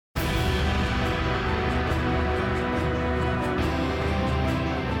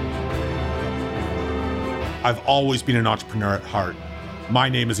I've always been an entrepreneur at heart. My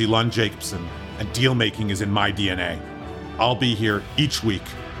name is Elon Jacobson, and deal making is in my DNA. I'll be here each week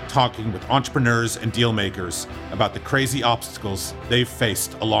talking with entrepreneurs and deal makers about the crazy obstacles they've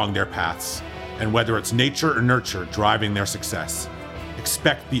faced along their paths, and whether it's nature or nurture driving their success.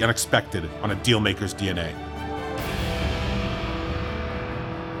 Expect the unexpected on a deal maker's DNA.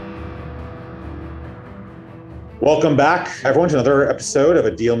 Welcome back, everyone, to another episode of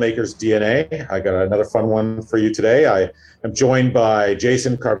A Deal Maker's DNA. I got another fun one for you today. I am joined by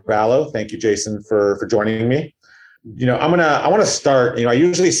Jason Carvalho. Thank you, Jason, for joining me. I want to start. I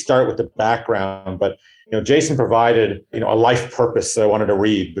usually start with the background, but Jason provided a life purpose that I wanted to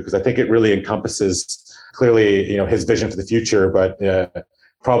read because I think it really encompasses clearly his vision for the future, but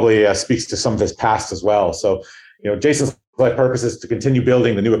probably speaks to some of his past as well. So Jason's life purpose is to continue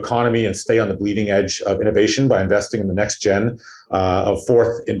building the new economy and stay on the bleeding edge of innovation by investing in the next gen of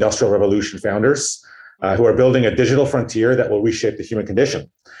fourth industrial revolution founders who are building a digital frontier that will reshape the human condition.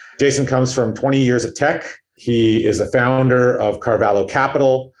 Jason comes from 20 years of tech. He is the founder of Carvalho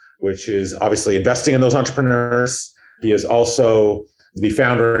Capital, which is obviously investing in those entrepreneurs. He is also the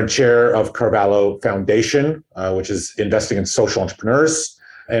founder and chair of Carvalho Foundation, which is investing in social entrepreneurs.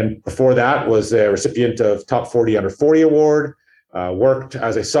 And before that was a recipient of Top 40 Under 40 Award, worked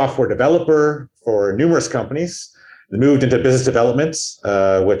as a software developer for numerous companies, moved into business development,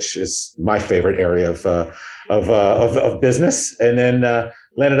 which is my favorite area of business, and then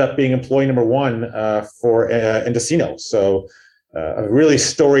landed up being employee number one for Endocino. So a really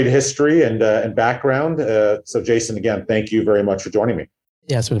storied history and background. So Jason, again, thank you very much for joining me.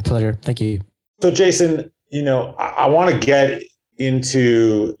 Yeah, it's been a pleasure. Thank you. So Jason, I want to get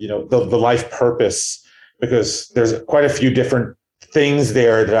into the life purpose because there's quite a few different things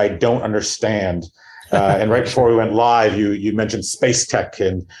there that I don't understand. And right before we went live, you mentioned space tech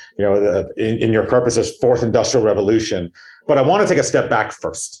and in your purpose as fourth industrial revolution. But I want to take a step back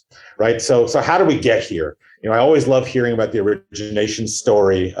first, right? So how do we get here? I always love hearing about the origination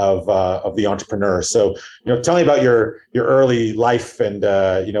story of the entrepreneur. So tell me about your early life and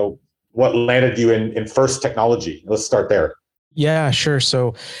what landed you in first technology. Let's start there. Yeah, sure.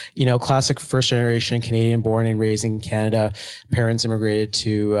 So, classic first generation Canadian, born and raised in Canada. Parents immigrated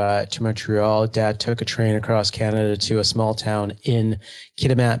to Montreal. Dad took a train across Canada to a small town in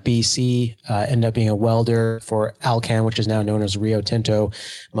Kitimat, BC. Ended up being a welder for Alcan, which is now known as Rio Tinto.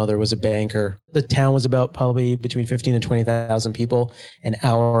 Mother was a banker. The town was about probably between 15 and 20,000 people, an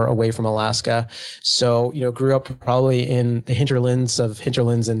hour away from Alaska. So, grew up probably in the hinterlands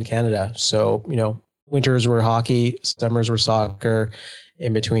in Canada. So, winters were hockey, summers were soccer.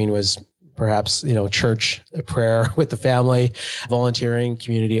 In between was perhaps, church, prayer with the family, volunteering,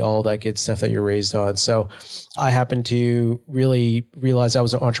 community, all that good stuff that you're raised on. So I happened to really realize I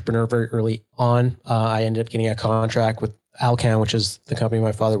was an entrepreneur very early on. I ended up getting a contract with Alcan, which is the company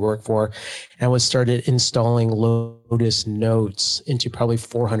my father worked for, and started installing Lotus Notes into probably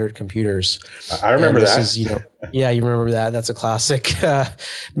 400 computers. I remember that. Yeah, you remember that. That's a classic.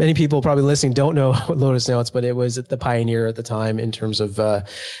 Many people probably listening don't know Lotus Notes, but it was the pioneer at the time in terms of,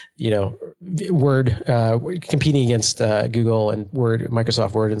 Word, competing against Google and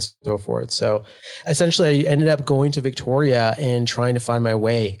Microsoft Word and so forth. So essentially I ended up going to Victoria and trying to find my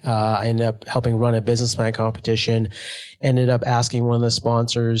way. I ended up helping run a business plan competition, ended up asking one of the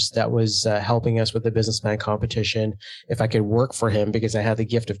sponsors that was helping us with the business plan competition if I could work for him because I had the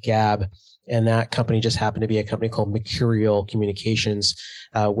gift of gab. And that company just happened to be a company called Mercurial Communications,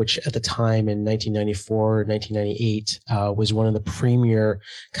 which at the time in 1994, 1998, was one of the premier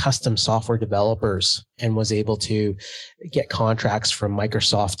custom software developers and was able to get contracts from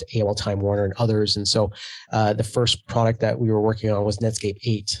Microsoft, AOL Time Warner, and others. And so the first product that we were working on was Netscape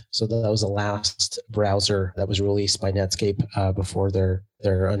 8. So that was the last browser that was released by Netscape before their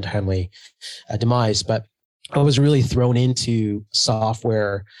untimely demise. But I was really thrown into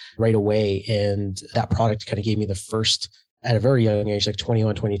software right away. And that product kind of gave me the first, at a very young age, like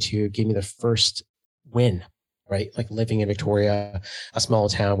 21, 22, gave me the first win, right? Like living in Victoria, a small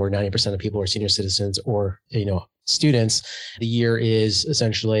town where 90% of people are senior citizens or, students. The year is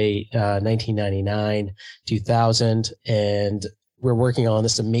essentially 1999, 2000. And we're working on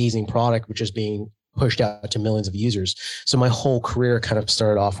this amazing product, which is being pushed out to millions of users. So my whole career kind of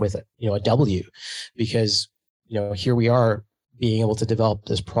started off with, a W because here we are being able to develop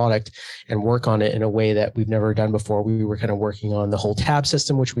this product and work on it in a way that we've never done before. We were kind of working on the whole tab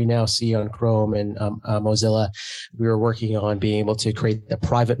system, which we now see on Chrome and Mozilla. We were working on being able to create the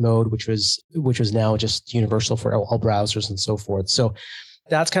private mode, which was now just universal for all browsers and so forth. So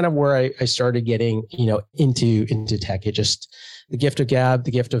that's kind of where I started getting, into tech. It just, the gift of gab,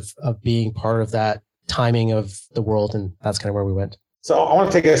 the gift of being part of that timing of the world. And that's kind of where we went. So I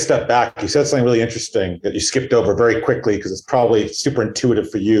want to take a step back. You said something really interesting that you skipped over very quickly because it's probably super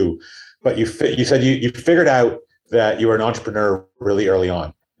intuitive for you. But you said you figured out that you were an entrepreneur really early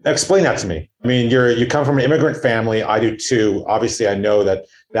on. Now explain that to me. I mean, you come from an immigrant family. I do too. Obviously, I know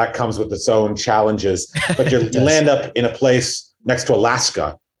that comes with its own challenges. But you land up in a place next to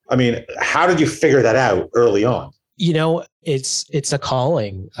Alaska. I mean, how did you figure that out early on? It's a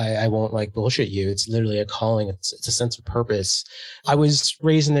calling. I won't like bullshit you. It's literally a calling. It's a sense of purpose. I was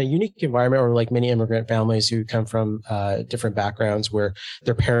raised in a unique environment, or like many immigrant families who come from different backgrounds, where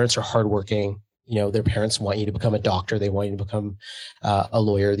their parents are hardworking. Their parents want you to become a doctor. They want you to become a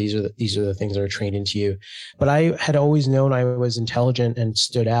lawyer. These are the things that are trained into you. But I had always known I was intelligent and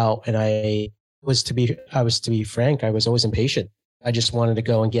stood out. And I was to be frank, I was always impatient. I just wanted to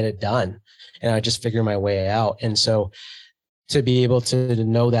go and get it done. And I just figure my way out. And so to be able to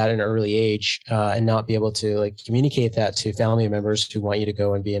know that at an early age and not be able to like communicate that to family members who want you to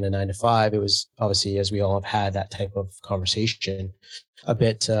go and be in a 9 to 5, it was obviously, as we all have had that type of conversation, a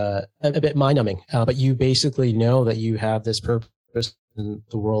bit mind numbing. But you basically know that you have this purpose in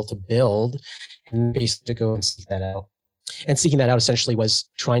the world to build, and basically to go and seek that out. And seeking that out essentially was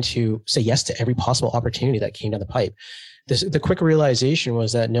trying to say yes to every possible opportunity that came down the pipe. The quick realization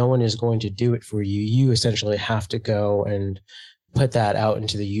was that no one is going to do it for you. You essentially have to go and put that out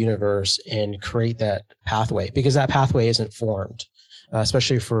into the universe and create that pathway, because that pathway isn't formed,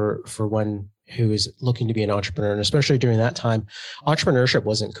 especially for one who is looking to be an entrepreneur. And especially during that time, entrepreneurship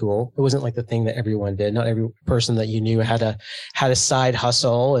wasn't cool. It wasn't like the thing that everyone did. Not every person that you knew had a side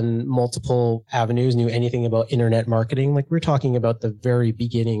hustle, and multiple avenues, knew anything about internet marketing. Like, we're talking about the very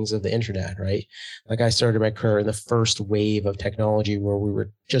beginnings of the internet, right? Like, I started my career in the first wave of technology, where we were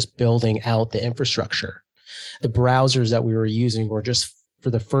just building out the infrastructure. The browsers that we were using were just, for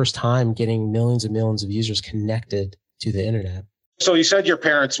the first time, getting millions and millions of users connected to the internet. So you said your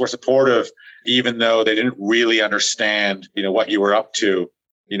parents were supportive, even though they didn't really understand, what you were up to.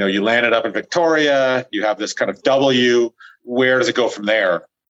 You landed up in Victoria, you have this kind of W. Where does it go from there?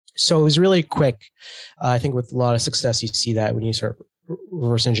 So it was really quick. I think with a lot of success, you see that when you start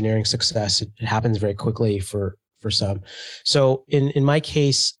reverse engineering success, it happens very quickly for some. So in my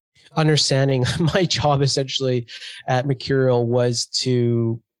case, understanding my job essentially at Mercurial was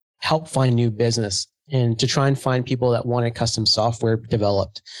to help find new business and to try and find people that wanted custom software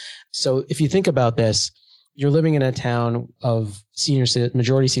developed. So if you think about this, you're living in a town of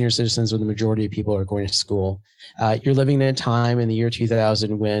majority senior citizens, where the majority of people are going to school. You're living in a time in the year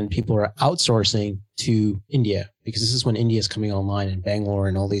 2000 when people are outsourcing to India, because this is when India is coming online, and Bangalore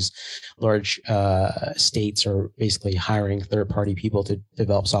and all these large states are basically hiring third-party people to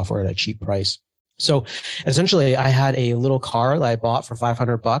develop software at a cheap price. So essentially, I had a little car that I bought for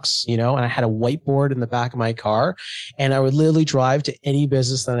 $500, and I had a whiteboard in the back of my car, and I would literally drive to any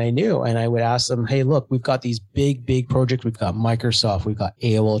business that I knew, and I would ask them, hey, look, we've got these big projects. We've got Microsoft, we've got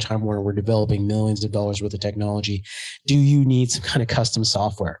AOL, Time Warner. We're developing millions of dollars worth of technology. Do you need some kind of custom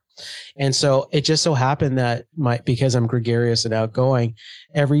software? And so it just so happened that because I'm gregarious and outgoing,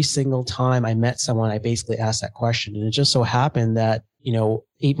 every single time I met someone, I basically asked that question. And it just so happened that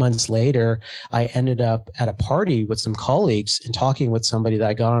 8 months later, I ended up at a party with some colleagues and talking with somebody that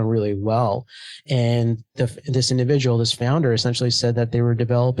I got on really well. And this individual, this founder, essentially said that they were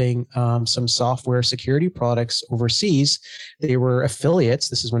developing some software security products overseas. They were affiliates.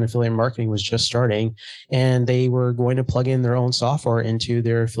 This is when affiliate marketing was just starting. And they were going to plug in their own software into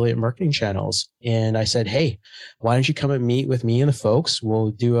their affiliate marketing channels. And I said, hey, why don't you come and meet with me and the folks?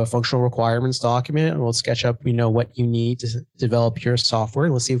 We'll do a functional requirements document, and we'll sketch up, what you need to develop your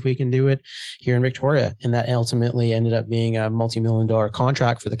software. Let's see if we can do it here in Victoria. And that ultimately ended up being a multi-million-dollar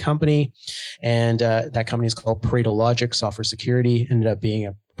contract for the company. And that company is called Pareto Logic Software Security. Ended up being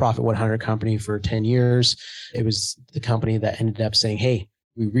a Profit 100 company for 10 years. It was the company that ended up saying, hey,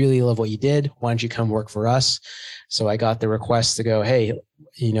 we really love what you did. Why don't you come work for us? So I got the request to go, hey,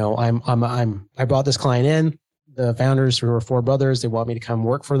 I brought this client in. The founders, who were 4 brothers, they want me to come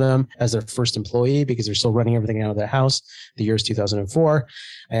work for them as their first employee, because they're still running everything out of their house. The year is 2004.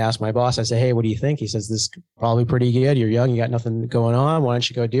 I asked my boss, I said, hey, what do you think? He says, this is probably pretty good. You're young. You got nothing going on. Why don't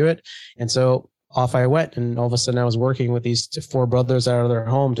you go do it? And so off I went. And all of a sudden I was working with these 4 brothers out of their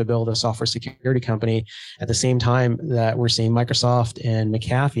home to build a software security company at the same time that we're seeing Microsoft and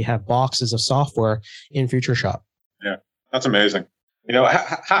McAfee have boxes of software in Future Shop. Yeah, that's amazing.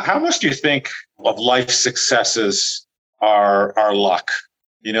 How much do you think of life successes are luck?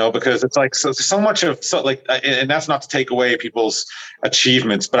 Because it's like so much of and that's not to take away people's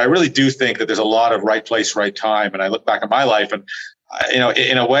achievements, but I really do think that there's a lot of right place, right time. And I look back at my life, and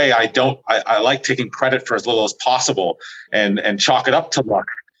in a way, I like taking credit for as little as possible and chalk it up to luck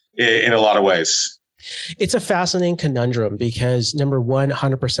in a lot of ways. It's a fascinating conundrum because number one,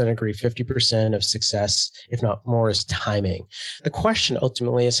 100% agree, 50% of success, if not more, is timing. The question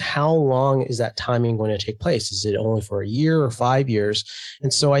ultimately is how long is that timing going to take place? Is it only for a year or 5 years?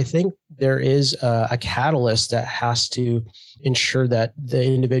 And so I think there is a catalyst that has to ensure that the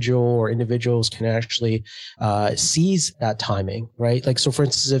individual or individuals can actually seize that timing, right? Like, so for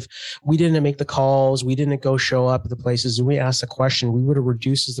instance, if we didn't make the calls, we didn't go show up at the places, and we asked the question, we would have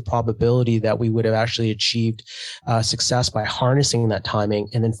reduced the probability that we would have actually achieved success by harnessing that timing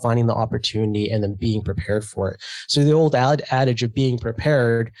and then finding the opportunity and then being prepared for it. So the old adage of being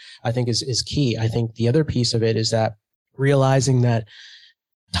prepared, I think is key. I think the other piece of it is that realizing that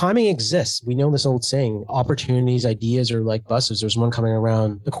timing exists. We know this old saying, opportunities, ideas are like buses. There's one coming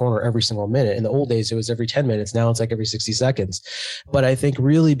around the corner every single minute. In the old days, it was every 10 minutes. Now it's like every 60 seconds. But I think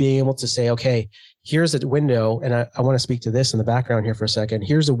really being able to say, okay, here's a window, and I want to speak to this in the background here for a second.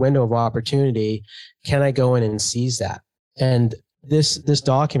 Here's a window of opportunity. Can I go in and seize that? And this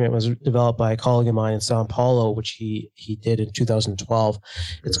document was developed by a colleague of mine in Sao Paulo, which he did in 2012.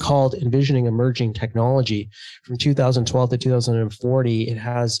 It's called Envisioning Emerging Technology. From 2012 to 2040, it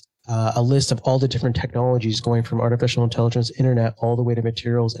has a list of all the different technologies going from artificial intelligence, internet, all the way to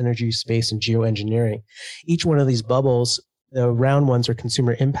materials, energy, space, and geoengineering. Each one of these bubbles, the round ones are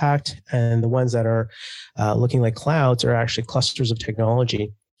consumer impact, and the ones that are looking like clouds are actually clusters of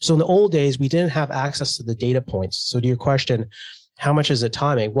technology. So in the old days, we didn't have access to the data points. So to your question, how much is it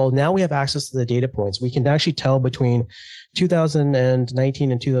timing? Well, now we have access to the data points. We can actually tell between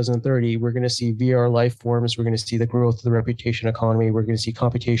 2019 and 2030, we're going to see VR life forms. We're going to see the growth of the reputation economy. We're going to see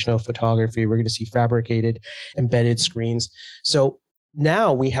computational photography. We're going to see fabricated embedded screens. So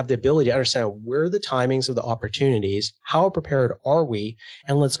now we have the ability to understand where are the timings of the opportunities, how prepared are we,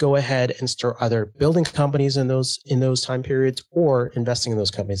 and let's go ahead and start either building companies in those time periods or investing in those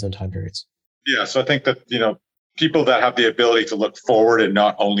companies in time periods. Yeah, so I think that, people that have the ability to look forward and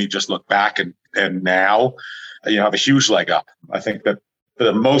not only just look back and now, have a huge leg up. I think that for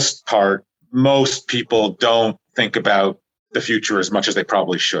the most part, most people don't think about the future as much as they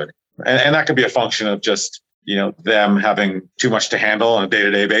probably should. And that could be a function of just, them having too much to handle on a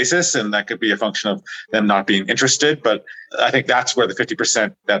day-to-day basis. And that could be a function of them not being interested. But I think that's where the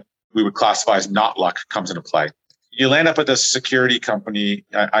 50% that we would classify as not luck comes into play. You land up at this security company.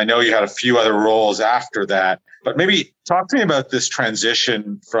 I know you had a few other roles after that, but maybe talk to me about this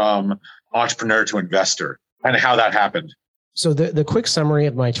transition from entrepreneur to investor and how that happened. So the quick summary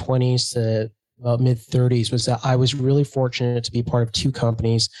of my 20s to mid 30s was that I was really fortunate to be part of two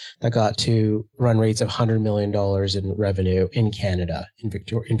companies that got to run rates of $100 million in revenue in Canada, in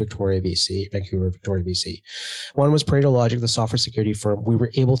Victoria, BC, Vancouver, Victoria, BC. One was Pareto Logic, the software security firm. We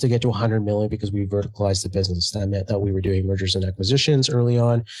were able to get to 100 million because we verticalized the business. That meant that we were doing mergers and acquisitions early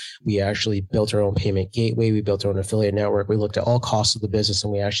on. We actually built our own payment gateway. We built our own affiliate network. We looked at all costs of the business,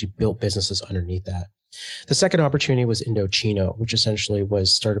 and we actually built businesses underneath that. The second opportunity was Indochino, which essentially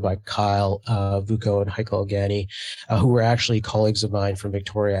was started by Kyle Vuko and Heiko Algani, who were actually colleagues of mine from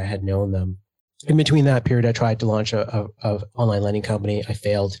Victoria. I had known them. In between that period, I tried to launch a online lending company. I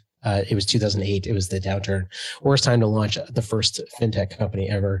failed. It was 2008. It was the downturn. Worst time to launch the first fintech company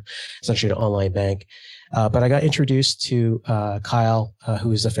ever, essentially an online bank. But I got introduced to Kyle,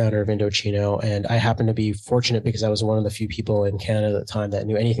 who is the founder of Indochino. And I happened to be fortunate because I was one of the few people in Canada at the time that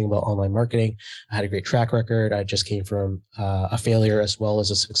knew anything about online marketing. I had a great track record. I just came from a failure as well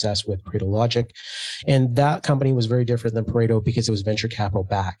as a success with Pareto Logic. And that company was very different than Pareto because it was venture capital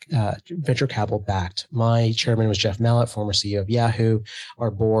backed. My chairman was Jeff Mallett, former CEO of Yahoo.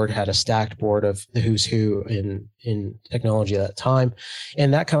 Our board had a stacked board of the who's who in technology at that time.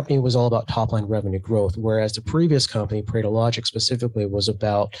 And that company was all about top line revenue growth, whereas the previous company, Pareto Logic specifically, was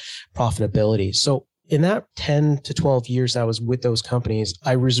about profitability. So in that 10 to 12 years I was with those companies,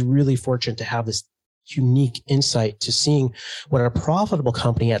 I was really fortunate to have this unique insight to seeing what a profitable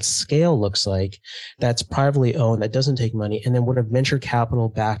company at scale looks like, that's privately owned, that doesn't take money, and then what a venture capital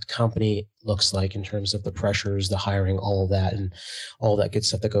backed company looks like in terms of the pressures, the hiring, all of that, and all that good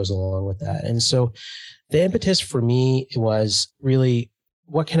stuff that goes along with that. And so the impetus for me was really,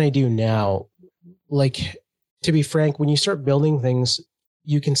 what can I do now? Like, to be frank, when you start building things,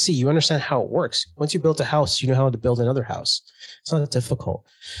 you understand how it works. Once you built a house, you know how to build another house. It's not difficult.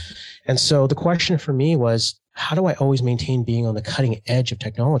 And so the question for me was, how do I always maintain being on the cutting edge of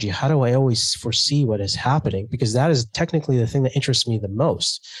technology? How do I always foresee what is happening? Because that is technically the thing that interests me the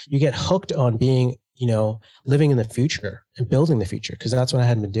most. You get hooked on being, living in the future and building the future, because that's what I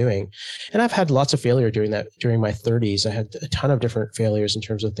had been doing. And I've had lots of failure doing that during my 30s. I had a ton of different failures in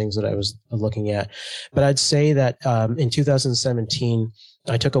terms of things that I was looking at. But I'd say that in 2017,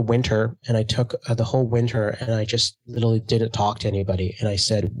 I took a winter and I took the whole winter and I just literally didn't talk to anybody. And I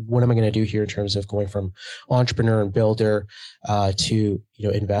said, what am I going to do here in terms of going from entrepreneur and builder to,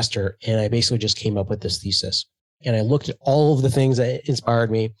 investor? And I basically just came up with this thesis. And I looked at all of the things that inspired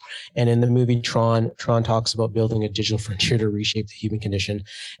me. And in the movie Tron talks about building a digital frontier to reshape the human condition.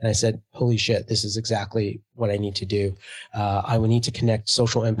 And I said, holy shit, this is exactly what I need to do. I would need to connect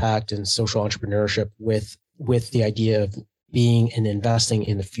social impact and social entrepreneurship with the idea of being and investing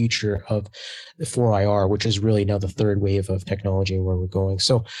in the future of the 4IR, which is really now the third wave of technology and where we're going.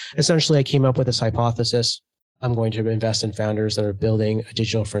 So essentially, I came up with this hypothesis. I'm going to invest in founders that are building a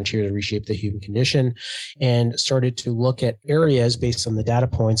digital frontier to reshape the human condition, and started to look at areas based on the data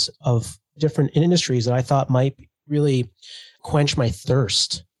points of different industries that I thought might really quench my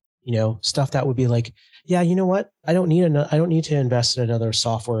thirst. Stuff that would be like, yeah, you know what? I don't need to invest in another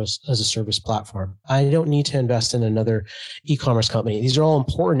software as a service platform. I don't need to invest in another e-commerce company. These are all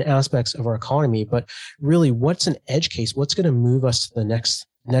important aspects of our economy, but really, what's an edge case? What's going to move us to the next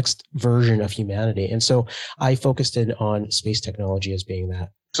version of humanity? And so I focused in on space technology as being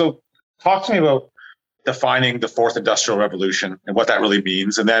that. So talk to me about defining the fourth industrial revolution and what that really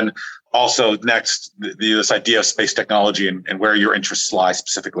means. And then also next, this idea of space technology and where your interests lie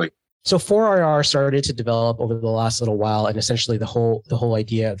specifically. So 4IR started to develop over the last little while, and essentially the whole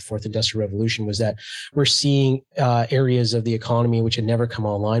idea of the fourth industrial revolution was that we're seeing areas of the economy which had never come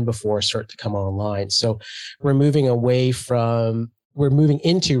online before start to come online. So we're moving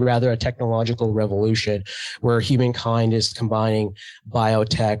into a technological revolution where humankind is combining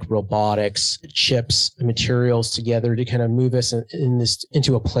biotech, robotics, chips, materials together to kind of move us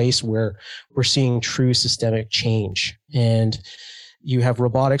into a place where we're seeing true systemic change. And you have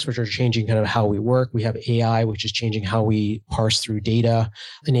robotics, which are changing kind of how we work. We have AI, which is changing how we parse through data,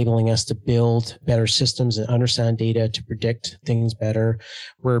 enabling us to build better systems and understand data to predict things better.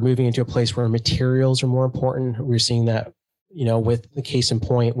 We're moving into a place where materials are more important. We're seeing that, with the case in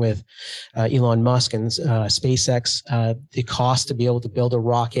point with Elon Musk and SpaceX, the cost to be able to build a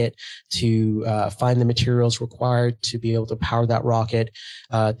rocket, to find the materials required to be able to power that rocket,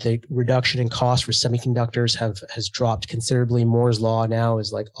 the reduction in cost for semiconductors has dropped considerably. Moore's law now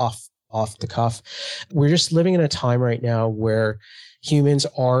is like off the cuff. We're just living in a time right now where humans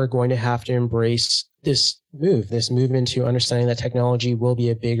are going to have to embrace this move into understanding that technology will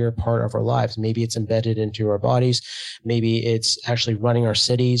be a bigger part of our lives. Maybe it's embedded into our bodies. Maybe it's actually running our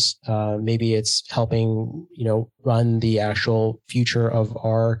cities. Maybe it's helping, run the actual future of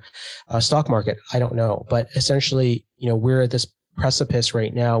our stock market. I don't know. But essentially, we're at this precipice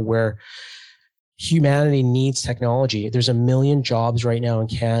right now where humanity needs technology. There's 1 million jobs right now in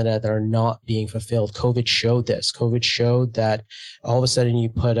Canada that are not being fulfilled. COVID showed this. COVID showed that all of a sudden you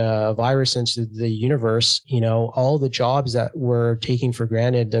put a virus into the universe, all the jobs that were taken for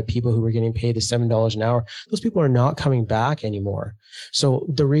granted, the people who were getting paid the $7 an hour, those people are not coming back anymore. So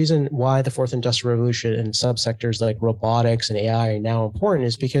the reason why the fourth industrial revolution and subsectors like robotics and AI are now important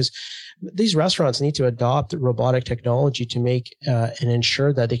is because these restaurants need to adopt robotic technology to make and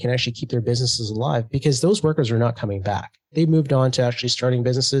ensure that they can actually keep their businesses alive, because those workers are not coming back. They moved on to actually starting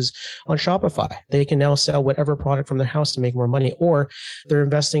businesses on Shopify. They can now sell whatever product from their house to make more money, or they're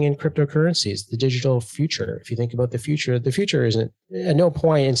investing in cryptocurrencies, the digital future. If you think about the future isn't, at no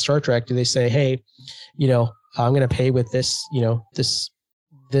point in Star Trek do they say, hey, I'm going to pay with this,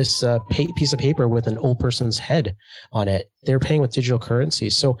 this piece of paper with an old person's head on it. They're paying with digital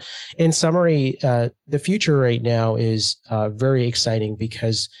currencies. So in summary, the future right now is very exciting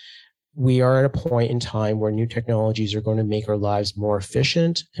because we are at a point in time where new technologies are going to make our lives more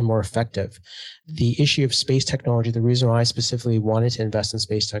efficient and more effective. The issue of space technology, the reason why I specifically wanted to invest in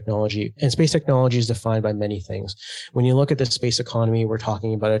space technology, and space technology is defined by many things. When you look at the space economy, we're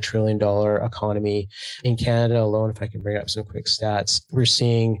talking about $1 trillion economy. In Canada alone, if I can bring up some quick stats, we're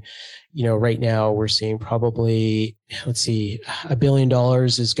seeing, right now we're seeing probably, $1 billion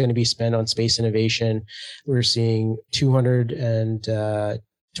is going to be spent on space innovation. We're seeing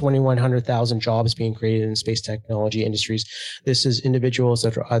 2,100,000 jobs being created in space technology industries. This is individuals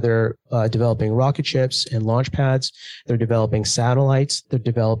that are either developing rocket ships and launch pads. They're developing satellites. They're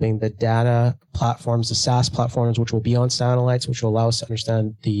developing the data platforms, the SaaS platforms, which will be on satellites, which will allow us to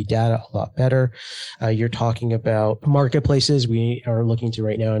understand the data a lot better. You're talking about marketplaces. We are looking to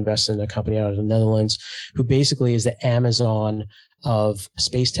right now invest in a company out of the Netherlands who basically is the Amazon of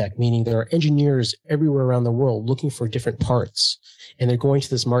space tech, meaning there are engineers everywhere around the world looking for different parts. And they're going to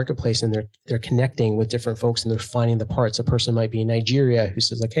this marketplace and they're connecting with different folks and they're finding the parts. A person might be in Nigeria who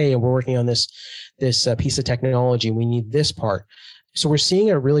says like, hey, we're working on this piece of technology. We need this part. So we're seeing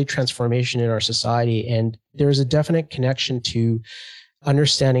a really transformation in our society. And there's a definite connection to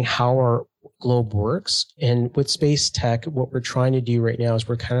understanding how our globe works. And with space tech, what we're trying to do right now is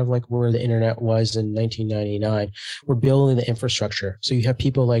we're kind of like where the internet was in 1999. We're building the infrastructure. So you have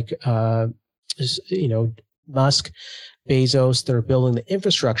people like, Musk, Bezos, that are building the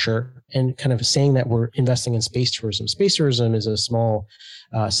infrastructure and kind of saying that we're investing in space tourism. Space tourism is a small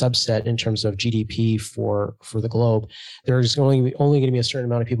subset in terms of GDP for the globe. There's only going to be a certain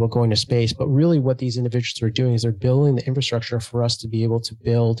amount of people going to space, but really what these individuals are doing is they're building the infrastructure for us to be able to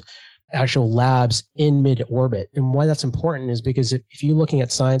build actual labs in mid-orbit. And why that's important is because if you're looking at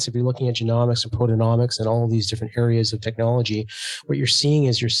science, if you're looking at genomics and proteomics and all of these different areas of technology, what you're seeing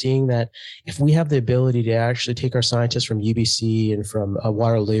that if we have the ability to actually take our scientists from UBC and from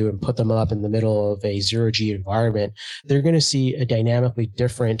Waterloo and put them up in the middle of a zero-G environment, they're going to see a dynamically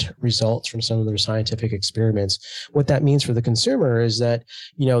different results from some of their scientific experiments. What that means for the consumer is that,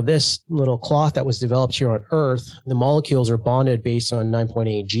 this little cloth that was developed here on Earth, the molecules are bonded based on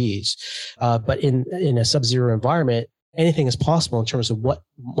 9.8 Gs. But in a sub-zero environment, anything is possible in terms of what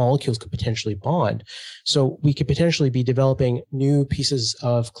molecules could potentially bond. So we could potentially be developing new pieces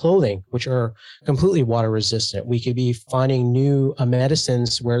of clothing, which are completely water resistant. We could be finding new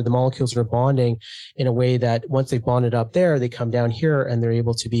medicines where the molecules are bonding in a way that once they've bonded up there, they come down here and they're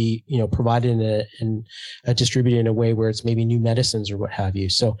able to be, provided and distributed in a way where it's maybe new medicines or what have you.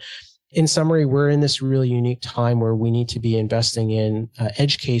 So in summary, we're in this really unique time where we need to be investing in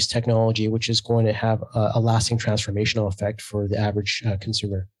edge case technology, which is going to have a lasting transformational effect for the average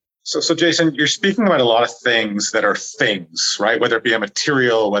consumer. So Jason, you're speaking about a lot of things that are things, right? Whether it be a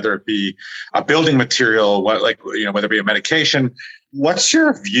material, whether it be a building material, whether it be a medication. What's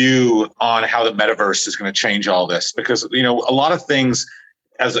your view on how the metaverse is going to change all this? Because, a lot of things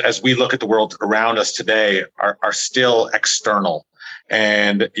as we look at the world around us today are still external.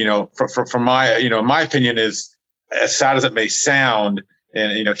 And, from my opinion is, as sad as it may sound,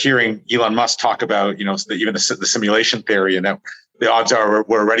 and, hearing Elon Musk talk about, even the simulation theory and that the odds are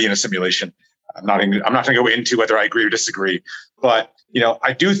we're already in a simulation. I'm not going to go into whether I agree or disagree, but,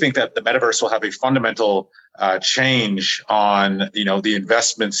 I do think that the metaverse will have a fundamental change on, the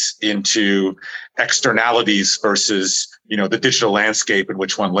investments into externalities versus, the digital landscape in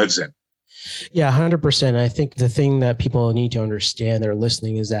which one lives in. Yeah, 100%. I think the thing that people need to understand that are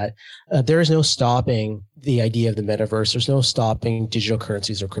listening is that there is no stopping the idea of the metaverse. There's no stopping digital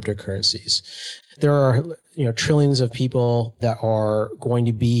currencies or cryptocurrencies. There are, trillions of people that are going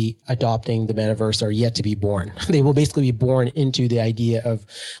to be adopting the metaverse are yet to be born. They will basically be born into the idea of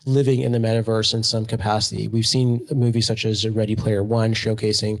living in the metaverse in some capacity. We've seen movies such as Ready Player One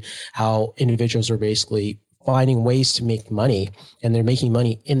showcasing how individuals are basically finding ways to make money, and they're making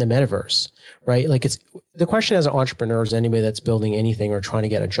money in the metaverse, right? Like it's the question as an entrepreneur, as anybody that's building anything or trying to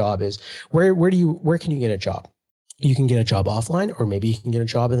get a job is where can you get a job? You can get a job offline, or maybe you can get a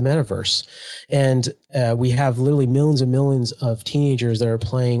job in the metaverse. And we have literally millions and millions of teenagers that are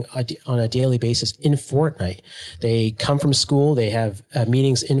playing on a daily basis in Fortnite. They come from school, they have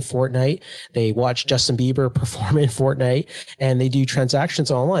meetings in Fortnite, they watch Justin Bieber perform in Fortnite, and they do transactions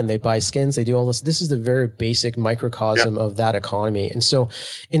online. They buy skins, they do all this. This is the very basic microcosm of that economy. And so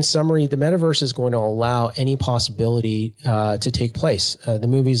in summary, the metaverse is going to allow any possibility to take place. The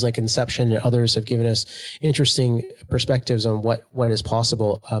movies like Inception and others have given us interesting perspectives on what is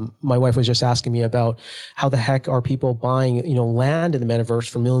possible. My wife was just asking me about how the heck are people buying, land in the metaverse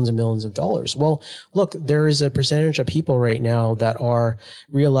for millions and millions of dollars. Well, look, there is a percentage of people right now that are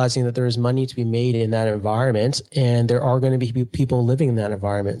realizing that there is money to be made in that environment, and there are going to be people living in that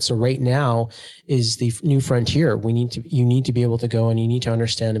environment. So right now is the new frontier. You need to be able to go and you need to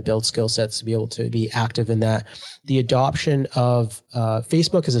understand and build skill sets to be able to be active in that. The adoption of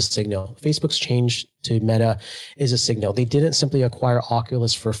Facebook is a signal. Facebook's change to Meta is a signal. They didn't simply acquire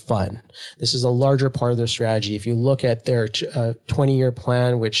Oculus for fun. This is a larger part of their strategy. If you look at their 20-year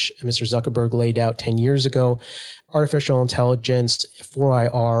plan, which Mr. Zuckerberg laid out 10 years ago, artificial intelligence,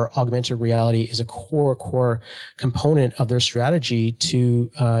 4IR, augmented reality is a core component of their strategy to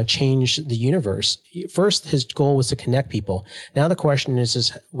change the universe. First, his goal was to connect people. Now the question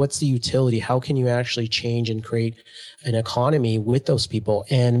is what's the utility? How can you actually change and create an economy with those people?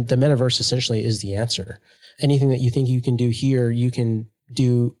 And the metaverse essentially is the answer. Anything that you think you can do here, you can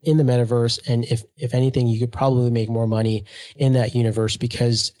do in the metaverse. And if anything, you could probably make more money in that universe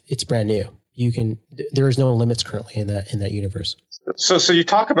because it's brand new. there is no limits currently in that universe. So you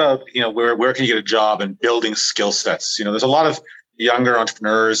talk about, where can you get a job and building skill sets? There's a lot of younger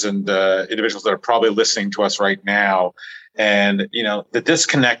entrepreneurs and individuals that are probably listening to us right now. And, the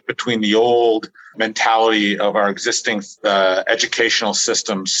disconnect between the old mentality of our existing educational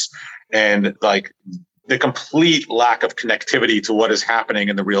systems and like the complete lack of connectivity to what is happening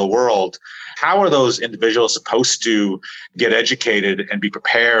in the real world. How are those individuals supposed to get educated and be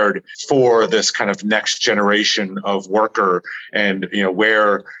prepared for this kind of next generation of worker, and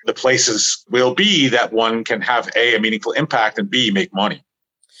where the places will be that one can have a meaningful impact and B, make money?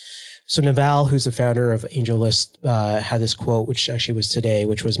 So Naval, who's the founder of AngelList, had this quote, which actually was today,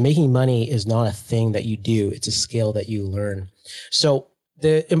 which was, making money is not a thing that you do, it's a skill that you learn. So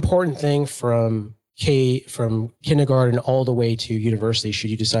the important thing from kindergarten all the way to university,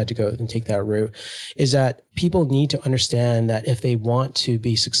 should you decide to go and take that route, is that people need to understand that if they want to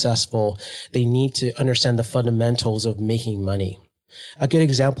be successful, they need to understand the fundamentals of making money. A good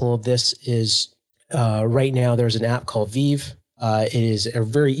example of this is right now there's an app called Vive. It is a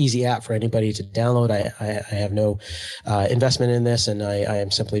very easy app for anybody to download. I have no investment in this, and I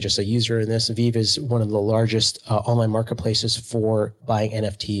am simply just a user in this. Vive is one of the largest online marketplaces for buying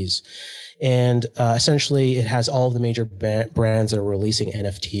NFTs. And essentially, it has all of the major brands that are releasing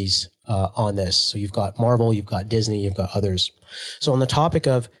NFTs on this. So you've got Marvel, you've got Disney, you've got others. So on the topic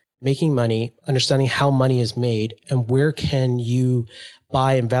of making money, understanding how money is made, and where can you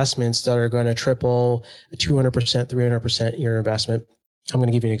buy investments that are going to triple 200%, 300% your investment. I'm going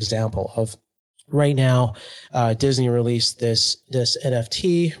to give you an example of right now. Disney released this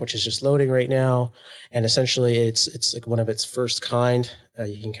NFT, which is just loading right now. And essentially it's like one of its first kind.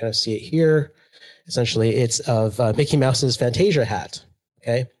 You can kind of see it here. Essentially it's of Mickey Mouse's Fantasia hat.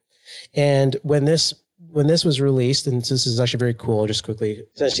 Okay. And when this was released, and this is actually very cool, just quickly,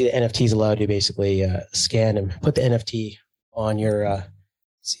 essentially the NFTs allow you to basically scan and put the NFT on your,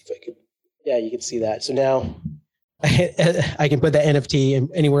 see if I can, yeah, you can see that. So now I can put the NFT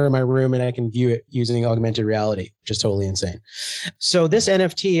anywhere in my room and I can view it using augmented reality, which is totally insane. So this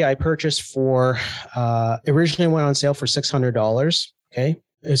NFT I purchased for, originally went on sale for $600. Okay.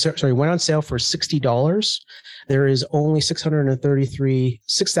 Sorry, went on sale for $60. There is only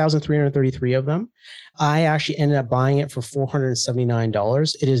 6,333 of them. I actually ended up buying it for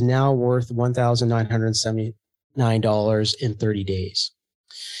 $479. It is now worth $1,979 in 30 days.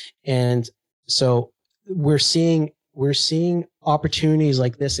 And so we're seeing opportunities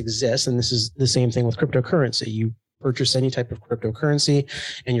like this exist. And this is the same thing with cryptocurrency. You purchase any type of cryptocurrency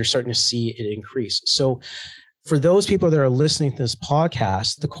and you're starting to see it increase. So for those people that are listening to this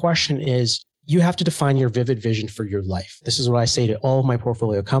podcast, the question is, you have to define your vivid vision for your life. This is what I say to all of my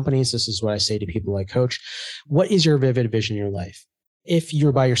portfolio companies. This is what I say to people I coach. What is your vivid vision in your life? If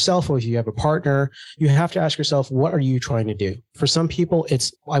you're by yourself or if you have a partner, you have to ask yourself, what are you trying to do? For some people,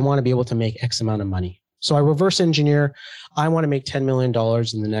 it's, I want to be able to make X amount of money. So I reverse engineer. I want to make $10 million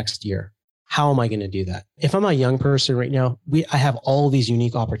in the next year. How am I going to do that? If I'm a young person right now, I have all these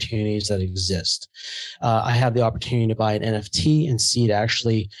unique opportunities that exist. I have the opportunity to buy an NFT and see it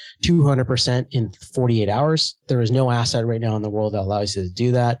actually 200% in 48 hours. There is no asset right now in the world that allows you to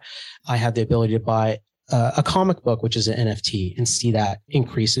do that. I have the ability to buy a comic book, which is an NFT, and see that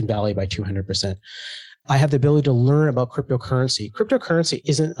increase in value by 200%. I have the ability to learn about cryptocurrency. Cryptocurrency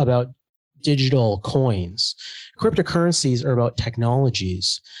isn't about digital coins. Cryptocurrencies are about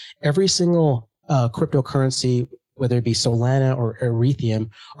technologies. Every single cryptocurrency, whether it be Solana or Ethereum,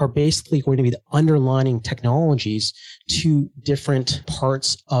 are basically going to be the underlying technologies to different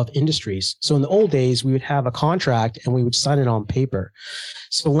parts of industries. So in the old days, we would have a contract and we would sign it on paper.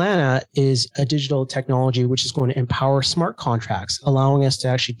 Solana is a digital technology which is going to empower smart contracts, allowing us to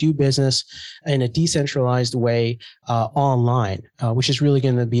actually do business in a decentralized way online, which is really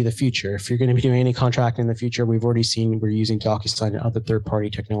going to be the future. If you're going to be doing any contract in the future, we've already seen we're using DocuSign and other third-party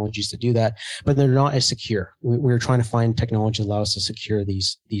technologies to do that, but they're not as secure. We're trying to find technology that allows us to secure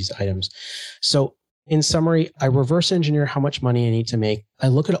these items. So in summary, I reverse engineer how much money I need to make. I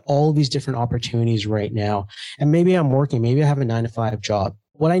look at all these different opportunities right now, and maybe I'm working, maybe I have a 9-to-5 job.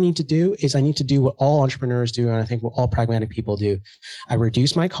 What I need to do is I need to do what all entrepreneurs do, and I think what all pragmatic people do. I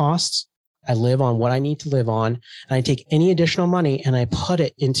reduce my costs. I live on what I need to live on, and I take any additional money and I put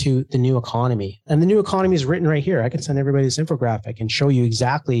it into the new economy. And the new economy is written right here. I can send everybody this infographic and show you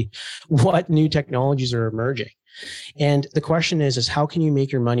exactly what new technologies are emerging. And the question is how can you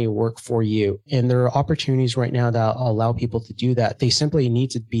make your money work for you? And there are opportunities right now that allow people to do that. They simply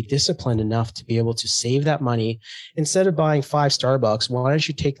need to be disciplined enough to be able to save that money. Instead of buying 5 Starbucks, why don't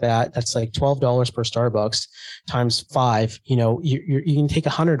you take that? That's like $12 per Starbucks times 5. You know, you can take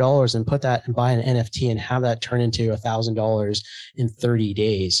 $100 and put that and buy an NFT and have that turn into $1,000 in 30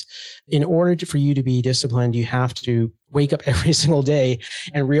 days. In order for you to be disciplined, you have to wake up every single day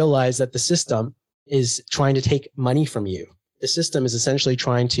and realize that the system is trying to take money from you. The system is essentially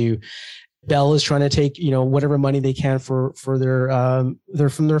trying to, Bell is trying to take, you know, whatever money they can for their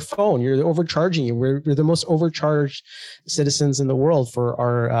from their phone. You're overcharging you. We're the most overcharged citizens in the world for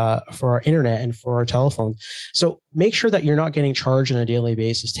our internet and for our telephone. So make sure that you're not getting charged on a daily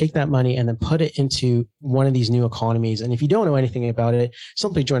basis. Take that money and then put it into one of these new economies. And if you don't know anything about it,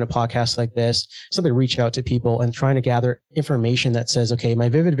 simply join a podcast like this, simply reach out to people and trying to gather information that says, okay, my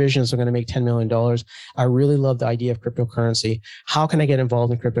vivid visions are going to make $10 million. I really love the idea of cryptocurrency. How can I get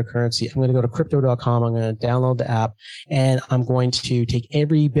involved in cryptocurrency? I'm going to go to crypto.com. I'm going to download the app and I'm going to take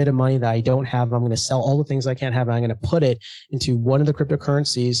every bit of money that I don't have. I'm going to sell all the things I can't have. And I'm going to put it into one of the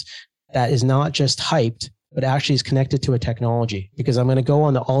cryptocurrencies that is not just hyped, but actually is connected to a technology. Because I'm going to go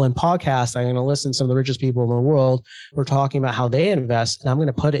on the All In podcast. I'm going to listen to some of the richest people in the world who are talking about how they invest, and I'm going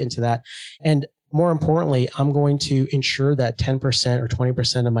to put it into that. And more importantly, I'm going to ensure that 10% or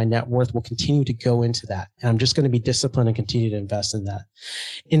 20% of my net worth will continue to go into that. And I'm just going to be disciplined and continue to invest in that.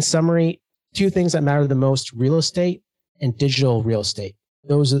 In summary, 2 things that matter the most: real estate and digital real estate.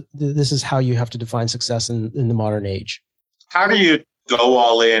 This is how you have to define success in the modern age. How do you go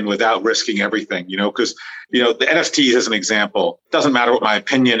all in without risking everything? You know, because, you know, the NFTs as an example, doesn't matter what my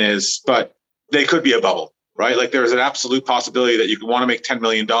opinion is, but they could be a bubble, right? Like there's an absolute possibility that you could want to make $10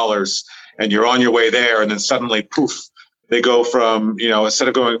 million and you're on your way there. And then suddenly, poof, they go from, you know, instead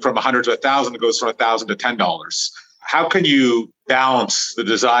of going from 100 to 1,000, it goes from 1,000 to $10. How can you balance the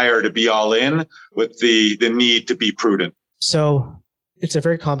desire to be all in with the need to be prudent? So it's a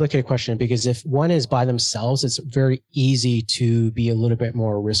very complicated question, because if one is by themselves, it's very easy to be a little bit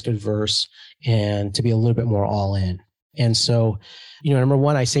more risk adverse and to be a little bit more all in. And so, you know, number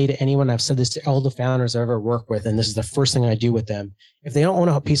one, I say to anyone, I've said this to all the founders I ever work with, and this is the first thing I do with them. If they don't own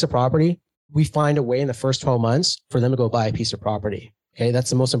a piece of property, we find a way in the first 12 months for them to go buy a piece of property. Okay. That's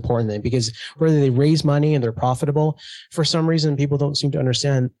the most important thing, because whether they raise money and they're profitable, for some reason, people don't seem to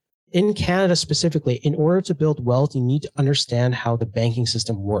understand. In Canada specifically, in order to build wealth, you need to understand how the banking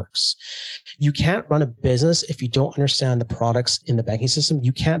system works. You can't run a business if you don't understand the products in the banking system.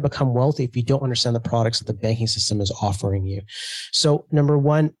 You can't become wealthy if you don't understand the products that the banking system is offering you. So number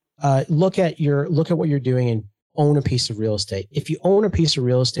one, look at what you're doing and own a piece of real estate. If you own a piece of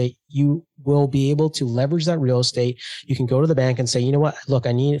real estate, you will be able to leverage that real estate. You can go to the bank and say, you know what, look,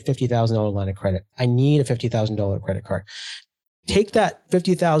 I need a $50,000 line of credit. I need a $50,000 credit card. Take that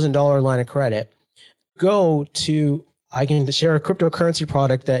 $50,000 line of credit, I can share a cryptocurrency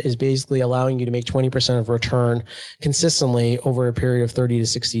product that is basically allowing you to make 20% of return consistently over a period of 30 to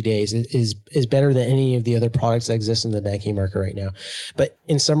 60 days. It is better than any of the other products that exist in the banking market right now. But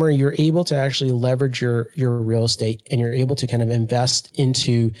in summary, you're able to actually leverage your real estate and you're able to kind of invest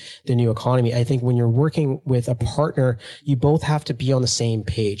into the new economy. I think when you're working with a partner, you both have to be on the same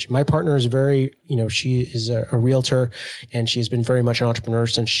page. My partner is she is a realtor, and she's been very much an entrepreneur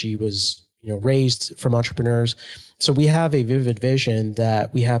since she was, raised from entrepreneurs. So we have a vivid vision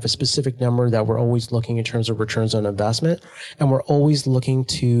that we have a specific number that we're always looking in terms of returns on investment. And we're always looking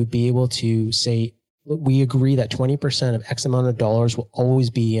to be able to say, we agree that 20% of X amount of dollars will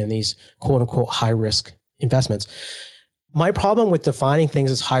always be in these quote unquote high risk investments. My problem with defining things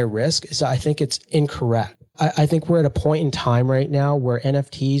as high risk is I think it's incorrect. I think we're at a point in time right now where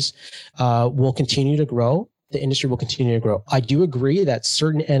NFTs will continue to grow. The industry will continue to grow. I do agree that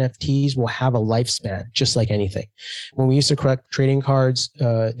certain NFTs will have a lifespan, just like anything. When we used to collect trading cards,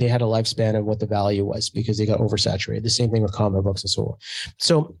 they had a lifespan of what the value was because they got oversaturated. The same thing with comic books and so on.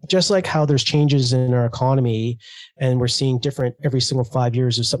 So just like how there's changes in our economy and we're seeing different every single 5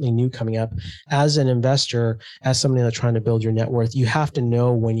 years, there's something new coming up. As an investor, as somebody that's trying to build your net worth, you have to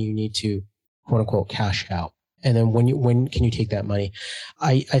know when you need to, quote unquote, cash out. And then when can you take that money?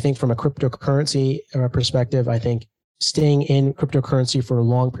 I think from a cryptocurrency perspective, I think staying in cryptocurrency for a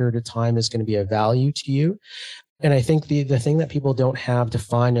long period of time is going to be a value to you. And I think the thing that people don't have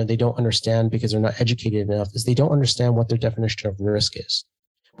defined and they don't understand because they're not educated enough is they don't understand what their definition of risk is.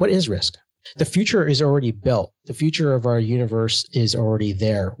 What is risk? The future is already built. The future of our universe is already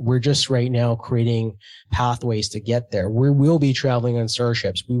there. We're just right now creating pathways to get there. We will be traveling on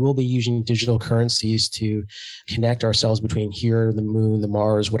starships. We will be using digital currencies to connect ourselves between here, the moon, the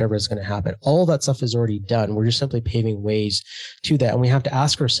Mars, whatever is going to happen. All that stuff is already done. We're just simply paving ways to that. And we have to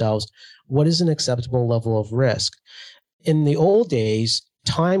ask ourselves, what is an acceptable level of risk? In the old days,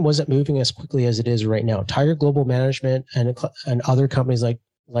 time wasn't moving as quickly as it is right now. Tiger Global Management and other companies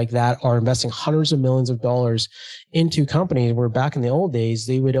like that are investing hundreds of millions of dollars into companies where back in the old days,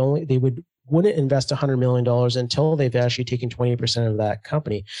 they wouldn't invest $100 million until they've actually taken 20% of that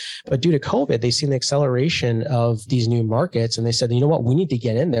company. But due to COVID, they've seen the acceleration of these new markets, and they said, you know what, we need to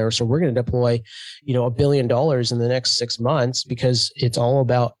get in there. So we're going to deploy, $1 billion in the next 6 months, because it's all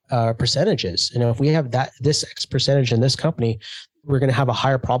about percentages. If we have this X percentage in this company, we're going to have a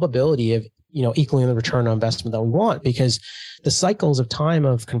higher probability of equaling the return on investment that we want, because the cycles of time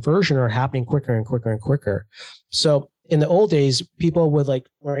of conversion are happening quicker and quicker and quicker. So in the old days, people would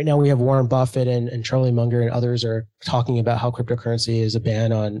right now we have Warren Buffett and Charlie Munger and others are talking about how cryptocurrency is a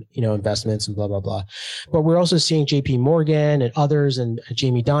ban on, investments and blah, blah, blah. But we're also seeing JP Morgan and others and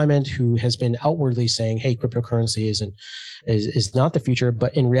Jamie Dimon, who has been outwardly saying, hey, cryptocurrency is not the future.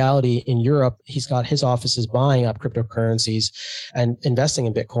 But in reality, in Europe, he's got his offices buying up cryptocurrencies and investing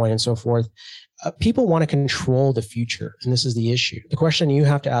in Bitcoin and so forth. People want to control the future, and this is the issue. The question you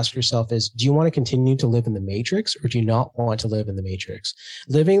have to ask yourself is, do you want to continue to live in the matrix, or do you not want to live in the matrix?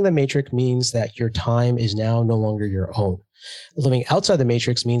 Living in the matrix means that your time is now no longer your own. Living outside the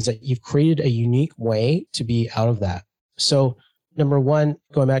matrix means that you've created a unique way to be out of that. So number one,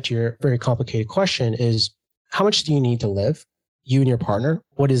 going back to your very complicated question, is how much do you need to live, you and your partner?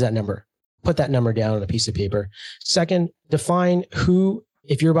 What is that number? Put that number down on a piece of paper. Second, define who.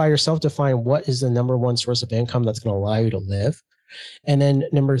 If you're by yourself, define what is the number one source of income that's going to allow you to live. And then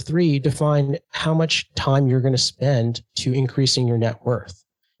number three, define how much time you're going to spend to increasing your net worth,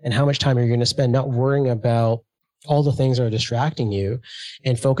 and how much time you're going to spend not worrying about all the things that are distracting you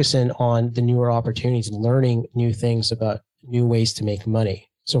and focusing on the newer opportunities and learning new things about new ways to make money.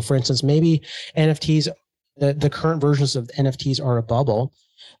 So for instance, maybe NFTs, the current versions of NFTs are a bubble,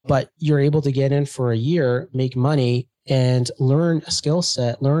 but you're able to get in for a year, make money, and learn a skill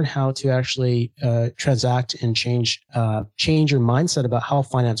set, learn how to actually transact and change your mindset about how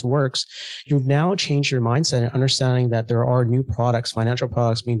finance works. You've now changed your mindset and understanding that there are new products, financial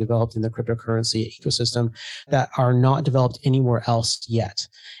products being developed in the cryptocurrency ecosystem that are not developed anywhere else yet.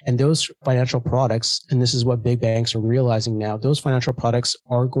 And those financial products, and this is what big banks are realizing now, those financial products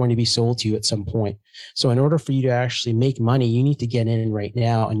are going to be sold to you at some point. So in order for you to actually make money, you need to get in right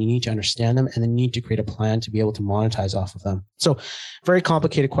now, and you need to understand them, and then you need to create a plan to be able to monetize off of them. So very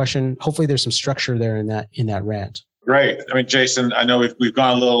complicated question. Hopefully there's some structure there in that rant. Great. I mean, Jason, I know we've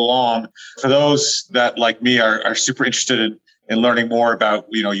gone a little long. For those that, like me, are super interested in learning more about,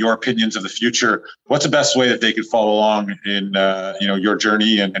 your opinions of the future, what's the best way that they could follow along in, your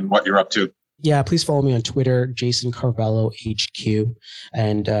journey and what you're up to? Yeah, please follow me on Twitter, Jason Carvalho HQ,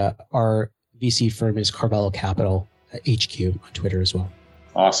 and our VC firm is Carvalho Capital HQ on Twitter as well.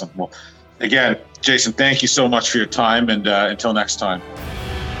 Awesome. Well, again, Jason, thank you so much for your time, and until next time.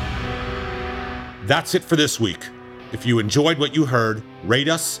 That's it for this week. If you enjoyed what you heard, rate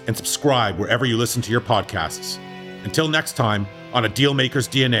us and subscribe wherever you listen to your podcasts. Until next time on A Dealmaker's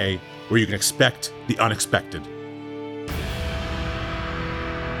DNA, where you can expect the unexpected.